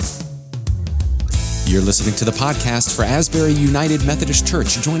You're listening to the podcast for Asbury United Methodist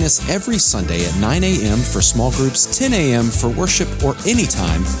Church. Join us every Sunday at 9 a.m. for small groups, 10 a.m. for worship, or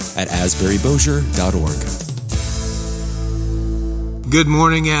anytime at asburybosier.org. Good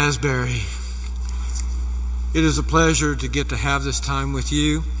morning, Asbury. It is a pleasure to get to have this time with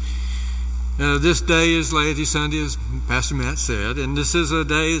you. This day is Laity Sunday, as Pastor Matt said, and this is a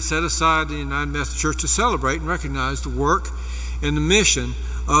day set aside in the United Methodist Church to celebrate and recognize the work and the mission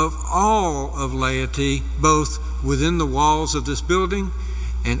of all of laity, both within the walls of this building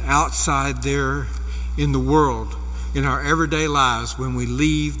and outside there in the world, in our everyday lives when we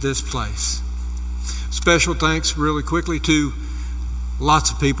leave this place. Special thanks really quickly to lots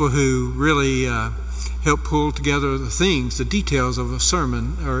of people who really help pull together the details of a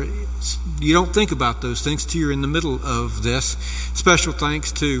sermon, or you don't think about those things till you're in the middle of this. Special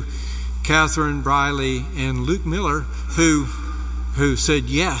thanks to Catherine Briley and Luke Miller, who said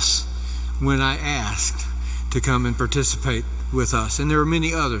yes when I asked to come and participate with us. And there are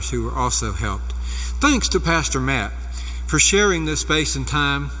many others who were also helped. Thanks to Pastor Matt for sharing this space and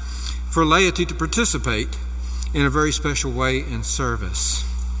time for laity to participate in a very special way in service.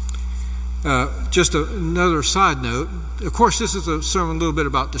 Just another side note, of course this is a sermon a little bit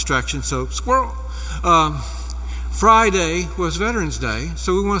about distraction, so squirrel. Friday was Veterans Day,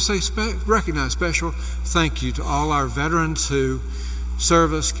 so we want to say recognize special thank you to all our veterans who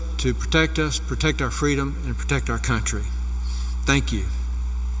serve us to protect us, protect our freedom, and protect our country. Thank you.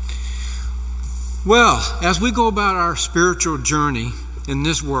 Well, as we go about our spiritual journey in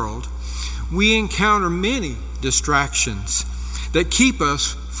this world, we encounter many distractions that keep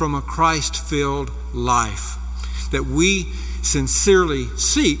us from a Christ-filled life that we sincerely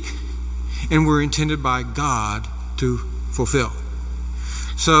seek and were intended by God to fulfill.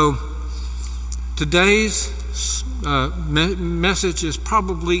 So today's message is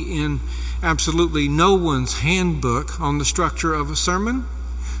probably in absolutely no one's handbook on the structure of a sermon,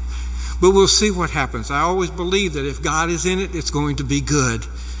 but we'll see what happens. I always believe that if God is in it, it's going to be good.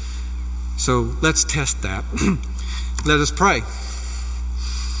 So let's test that. Let us pray.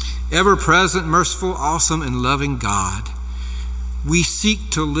 Ever-present, merciful, awesome, and loving God, we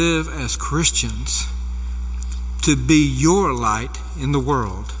seek to live as Christians, to be your light in the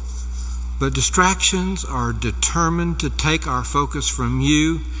world. But distractions are determined to take our focus from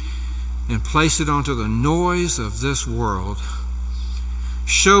you and place it onto the noise of this world.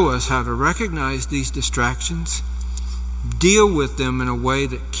 Show us how to recognize these distractions, deal with them in a way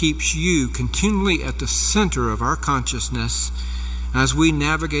that keeps you continually at the center of our consciousness as we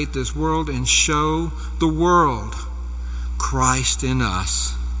navigate this world and show the world Christ in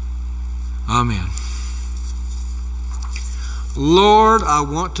us. Amen. Lord, I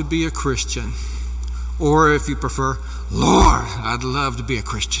want to be a Christian. Or if you prefer, Lord, I'd love to be a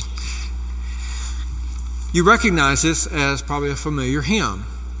Christian. You recognize this as probably a familiar hymn,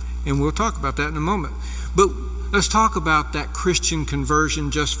 and we'll talk about that in a moment. But let's talk about that Christian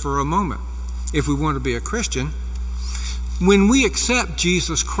conversion just for a moment. If we want to be a Christian, when we accept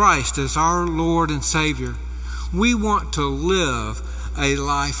Jesus Christ as our Lord and Savior, we want to live a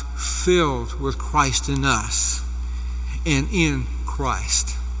life filled with Christ in us and in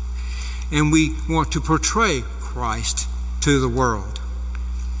Christ. And we want to portray Christ to the world.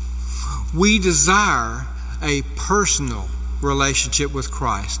 We desire a personal relationship with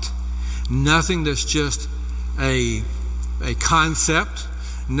Christ. Nothing that's just a concept,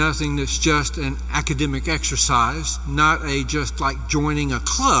 nothing that's just an academic exercise, not just like joining a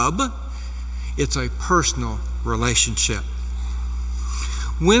club. It's a personal relationship.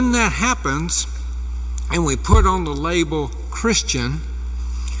 When that happens, and we put on the label Christian,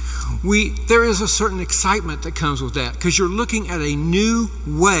 there is a certain excitement that comes with that, because you're looking at a new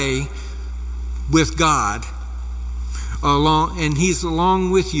way with God and He's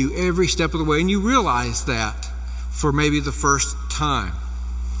along with you every step of the way, and you realize that for maybe the first time.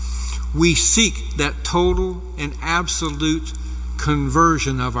 We seek that total and absolute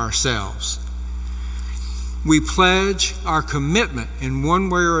conversion of ourselves. We pledge our commitment in one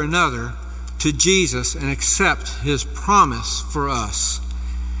way or another to Jesus and accept His promise for us.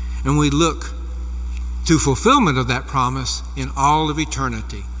 And we look to fulfillment of that promise in all of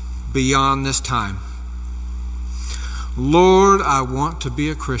eternity, beyond this time. Lord, I want to be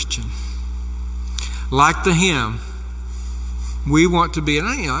a Christian. Like the hymn, we want to be, and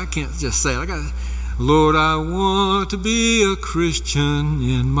I can't just say it. Lord, I want to be a Christian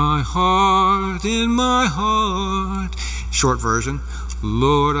in my heart, in my heart. Short version.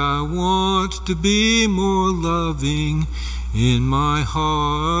 Lord, I want to be more loving in my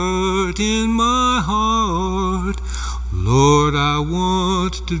heart, in my heart. Lord, I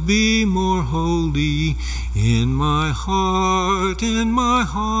want to be more holy in my heart, in my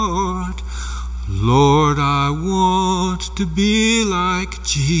heart. Lord, I want to be like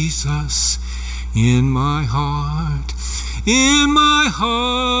Jesus in my heart, in my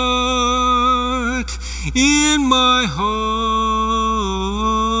heart, in my heart.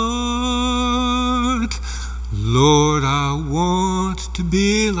 Lord, I want to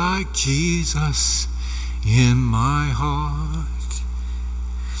be like Jesus in my heart.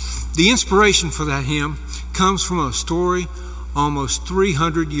 The inspiration for that hymn comes from a story almost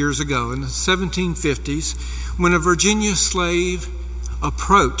 300 years ago in the 1750s when a Virginia slave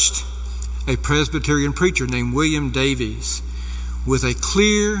approached a Presbyterian preacher named William Davies with a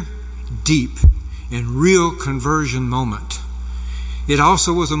clear, deep, and real conversion moment. It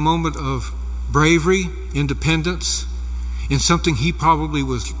also was a moment of bravery, independence, and something he probably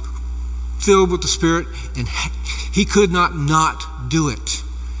was filled with the Spirit, and he could not do it.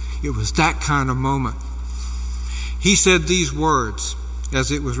 It was that kind of moment. He said these words,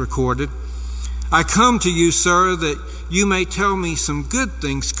 as it was recorded, "I come to you, sir, that you may tell me some good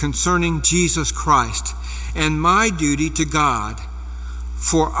things concerning Jesus Christ and my duty to God,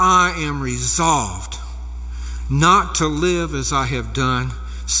 for I am resolved not to live as I have done.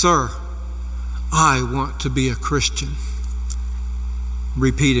 Sir, I want to be a Christian."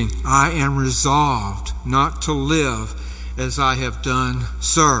 Repeating, "I am resolved not to live as I have done.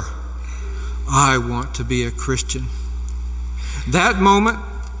 Sir, I want to be a Christian." That moment,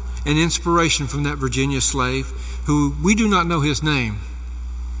 an inspiration from that Virginia slave, who we do not know his name,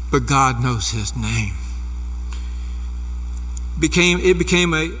 but God knows his name. It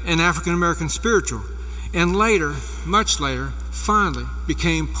became an African-American spiritual, and later, much later, finally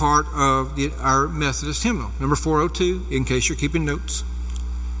became part of our Methodist hymnal, number 402, in case you're keeping notes.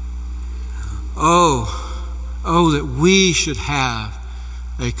 Oh, that we should have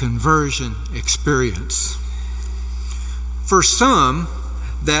a conversion experience. For some,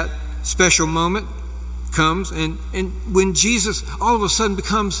 that special moment comes and when Jesus all of a sudden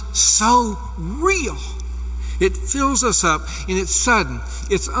becomes so real. It fills us up, and it's sudden,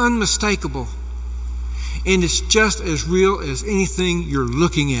 it's unmistakable, and it's just as real as anything you're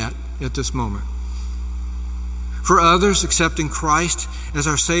looking at this moment. For others, accepting Christ as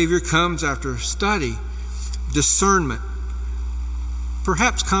our Savior comes after study, discernment,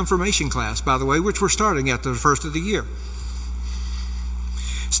 perhaps confirmation class, by the way, which we're starting at the first of the year.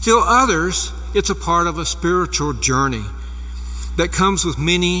 Still others, it's a part of a spiritual journey that comes with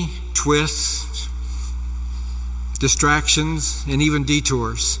many twists, distractions, and even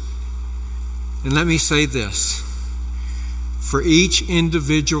detours. And let me say this, for each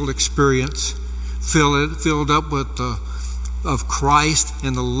individual experience filled up with of Christ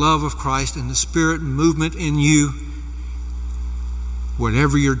and the love of Christ and the Spirit movement in you,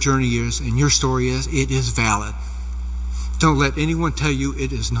 whatever your journey is and your story is, it is valid. Don't let anyone tell you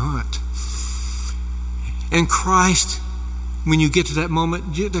it is not. And Christ, when you get to that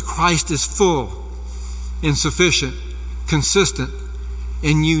moment, the Christ is full and sufficient, consistent,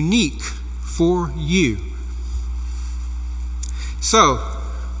 and unique for you. So,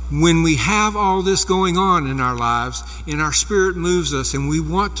 when we have all this going on in our lives and our spirit moves us and we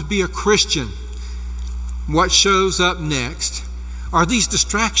want to be a Christian, what shows up next are these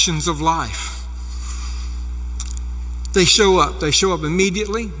distractions of life. They show up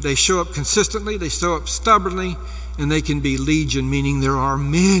immediately, they show up consistently, they show up stubbornly, and they can be legion, meaning there are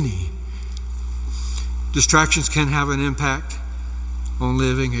many. Distractions can have an impact on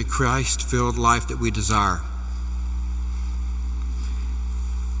living a Christ-filled life that we desire.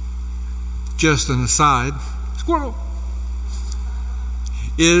 Just an aside, squirrel,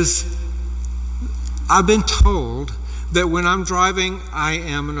 I've been told that when I'm driving, I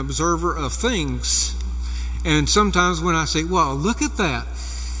am an observer of things. And sometimes when I say, well, look at that.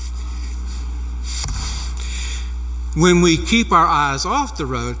 When we keep our eyes off the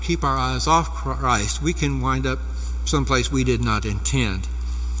road, keep our eyes off Christ, we can wind up someplace we did not intend.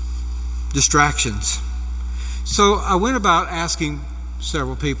 Distractions. So I went about asking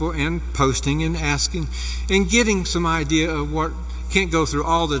several people and posting and asking and getting some idea of what, can't go through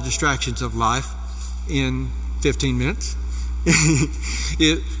all the distractions of life in 15 minutes.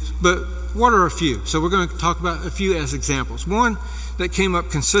 But what are a few? So we're going to talk about a few as examples. One that came up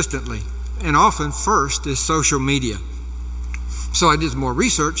consistently and often first is social media. So I did more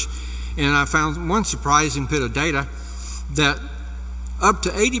research and I found one surprising bit of data that up to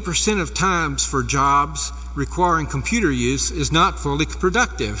 80% of times for jobs requiring computer use is not fully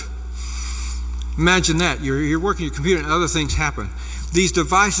productive. Imagine that. You're working your computer and other things happen. These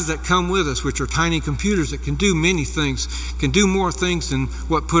devices that come with us, which are tiny computers that can do many things, can do more things than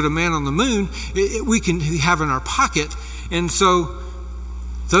what put a man on the moon, we can have in our pocket. And so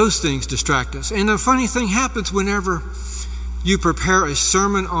those things distract us. And a funny thing happens whenever you prepare a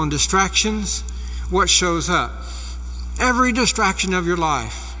sermon on distractions. What shows up? Every distraction of your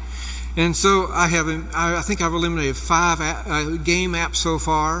life. And so I think I've eliminated 5 game apps so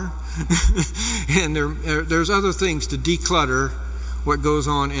far. And there's other things to declutter what goes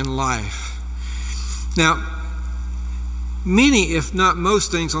on in life. Now, many, if not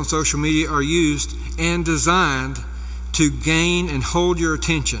most things on social media are used and designed to gain and hold your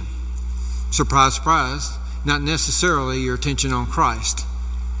attention. Surprise, surprise, not necessarily your attention on Christ.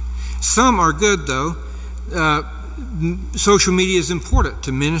 Some are good, though. Social media is important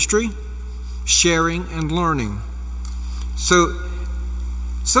to ministry, sharing, and learning. So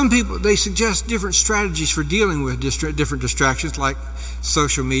some people, they suggest different strategies for dealing with different distractions like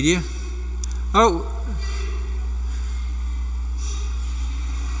social media.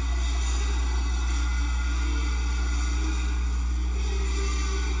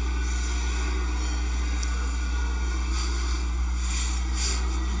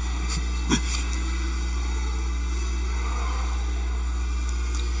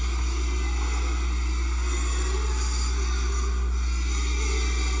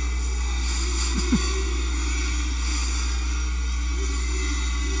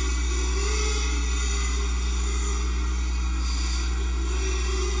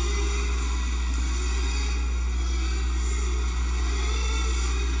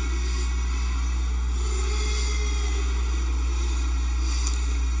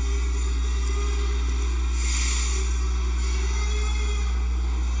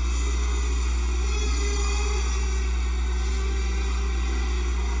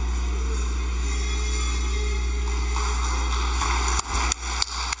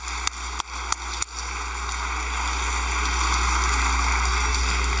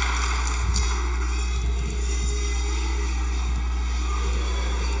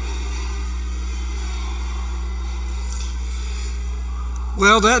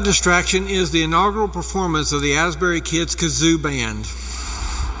 Well, that distraction is the inaugural performance of the Asbury Kids Kazoo Band.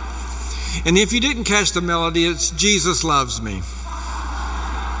 And if you didn't catch the melody, it's Jesus Loves Me.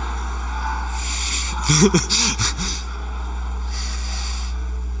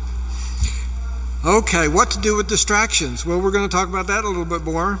 Okay, what to do with distractions? Well, we're going to talk about that a little bit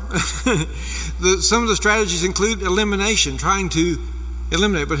more. Some of the strategies include elimination, trying to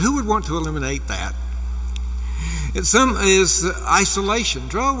eliminate. But who would want to eliminate that? Some is isolation.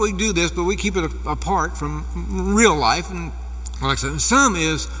 Well, we do this, but we keep it apart from real life. And like I said, some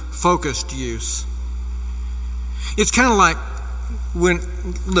is focused use. It's kind of like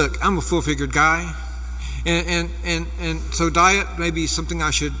look, I'm a full-figured guy, and so diet may be something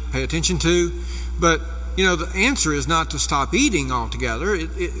I should pay attention to, but the answer is not to stop eating altogether.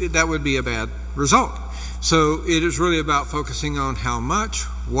 That would be a bad result. So it is really about focusing on how much,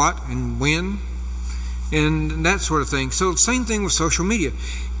 what, and when, and that sort of thing. So same thing with social media.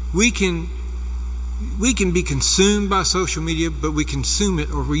 We can be consumed by social media, but we consume it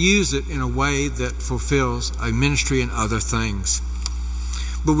or we use it in a way that fulfills a ministry and other things.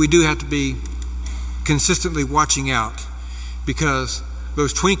 But we do have to be consistently watching out, because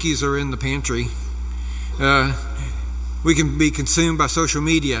those Twinkies are in the pantry. We can be consumed by social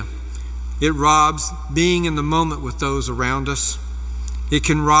media. It robs being in the moment with those around us. It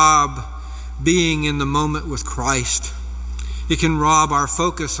can rob being in the moment with Christ. It can rob our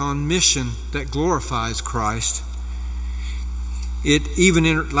focus on mission that glorifies Christ. It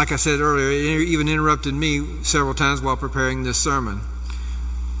even, like I said earlier, it even interrupted me several times while preparing this sermon.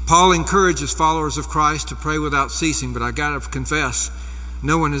 Paul encourages followers of Christ to pray without ceasing, but I got to confess,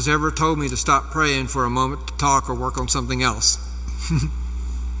 no one has ever told me to stop praying for a moment to talk or work on something else.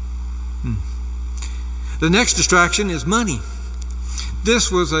 The next distraction is money.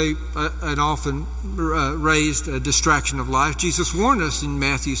 This was an often raised distraction of life. Jesus warned us in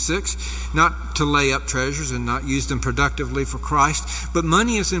Matthew 6 not to lay up treasures and not use them productively for Christ. But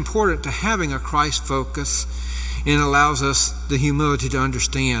money is important to having a Christ focus, and allows us the humility to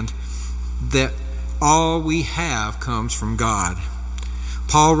understand that all we have comes from God.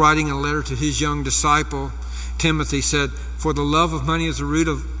 Paul, writing a letter to his young disciple Timothy, said, "For the love of money is the root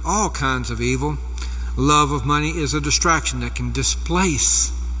of all kinds of evil." Love of money is a distraction that can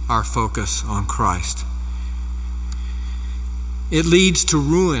displace our focus on Christ. It leads to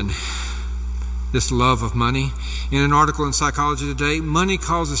ruin, this love of money. In an article in Psychology Today, money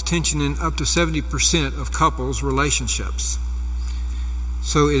causes tension in up to 70% of couples' relationships.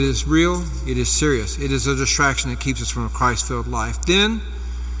 So it is real, it is serious. It is a distraction that keeps us from a Christ-filled life. Then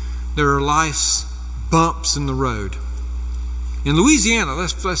there are life's bumps in the road. In Louisiana,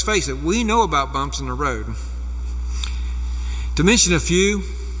 let's face it, we know about bumps in the road. To mention a few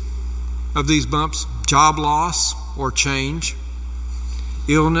of these bumps: job loss or change,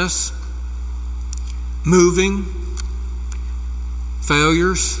 illness, moving,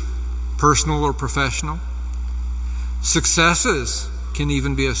 failures, personal or professional. Successes can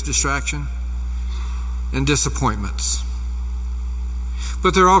even be a distraction, and disappointments.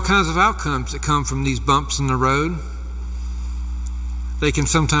 But there are all kinds of outcomes that come from these bumps in the road. They can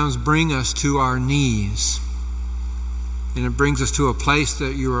sometimes bring us to our knees, and it brings us to a place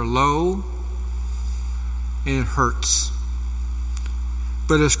that you are low and it hurts.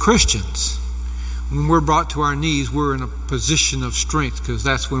 But as Christians, when we're brought to our knees, we're in a position of strength, because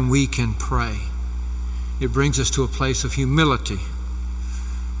that's when we can pray. It brings us to a place of humility.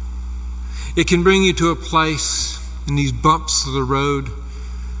 It can bring you to a place in these bumps of the road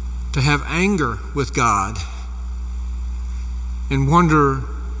to have anger with God and wonder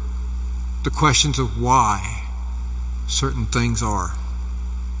the questions of why certain things are.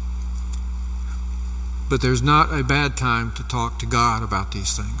 But there's not a bad time to talk to God about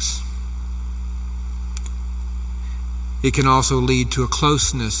these things. It can also lead to a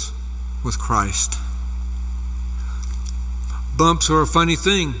closeness with Christ. Bumps are a funny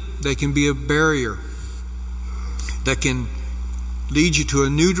thing. They can be a barrier that can lead you to a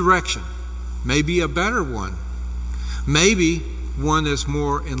new direction, maybe a better one, maybe one that's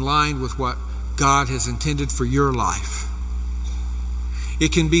more in line with what God has intended for your life.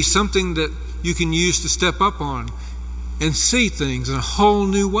 It can be something that you can use to step up on and see things in a whole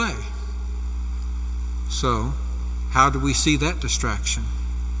new way. So, how do we see that distraction?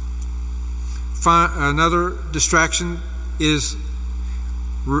 Another distraction is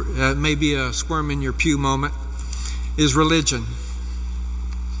maybe a squirm in your pew moment, is religion.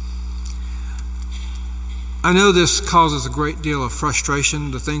 I know this causes a great deal of frustration,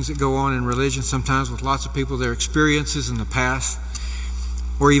 the things that go on in religion sometimes with lots of people, their experiences in the past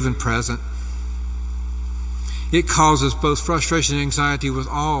or even present. It causes both frustration and anxiety with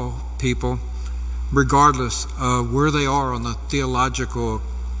all people, regardless of where they are on the theological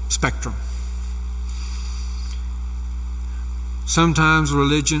spectrum. Sometimes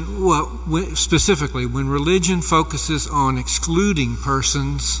religion, specifically when religion focuses on excluding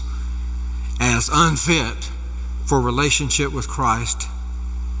persons as unfit for relationship with Christ,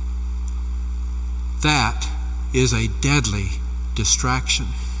 that is a deadly distraction.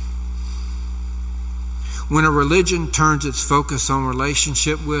 When a religion turns its focus on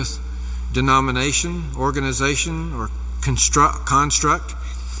relationship with denomination, organization, or construct,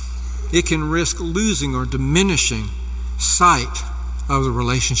 it can risk losing or diminishing sight of the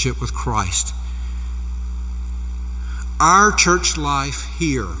relationship with Christ. Our church life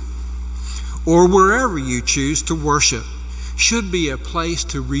here, or wherever you choose to worship, should be a place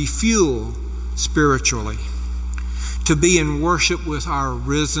to refuel spiritually, to be in worship with our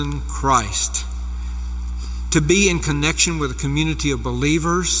risen Christ, to be in connection with a community of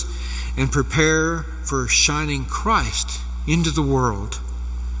believers and prepare for shining Christ into the world.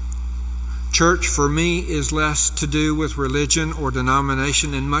 Church, for me, is less to do with religion or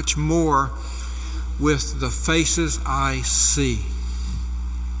denomination and much more with the faces I see.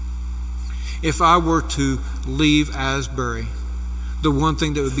 If I were to leave Asbury, the one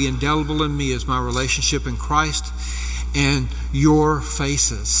thing that would be indelible in me is my relationship in Christ and your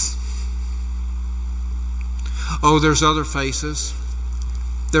faces. Oh, there's other faces.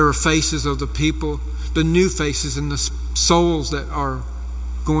 There are faces of the people, the new faces and the souls that are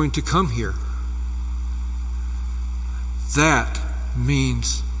going to come here. That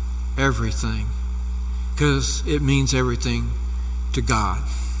means everything, because it means everything to God.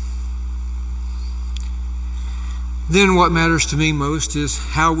 Then what matters to me most is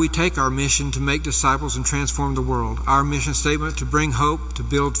how we take our mission to make disciples and transform the world. Our mission statement: to bring hope, to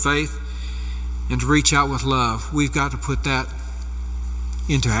build faith, and to reach out with love. We've got to put that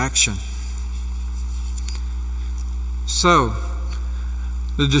into action. So,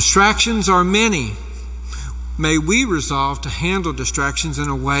 the distractions are many. May we resolve to handle distractions in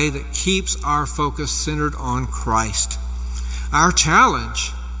a way that keeps our focus centered on Christ. Our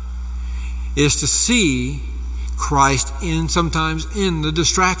challenge is to see Christ sometimes in the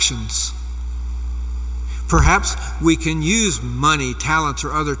distractions. Perhaps we can use money, talents,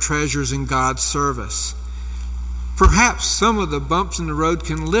 or other treasures in God's service. Perhaps some of the bumps in the road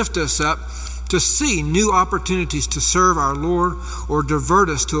can lift us up to see new opportunities to serve our Lord or divert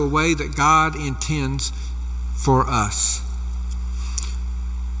us to a way that God intends for us.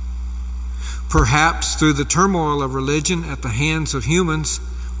 Perhaps through the turmoil of religion at the hands of humans,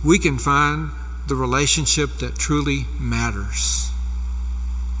 we can find the relationship that truly matters.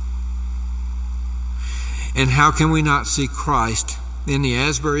 And how can we not see Christ in the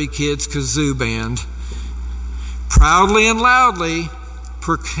Asbury Kids Kazoo Band, proudly and loudly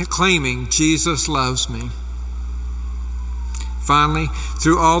proclaiming, Jesus loves me? Finally,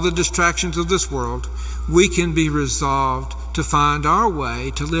 through all the distractions of this world, we can be resolved to find our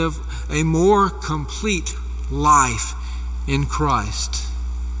way to live a more complete life in Christ.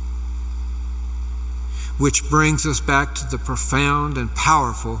 Which brings us back to the profound and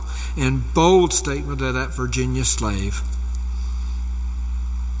powerful and bold statement of that Virginia slave.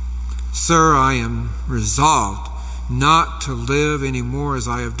 Sir, I am resolved not to live any more as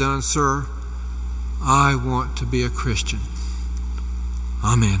I have done, sir. I want to be a Christian.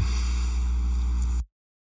 Amen.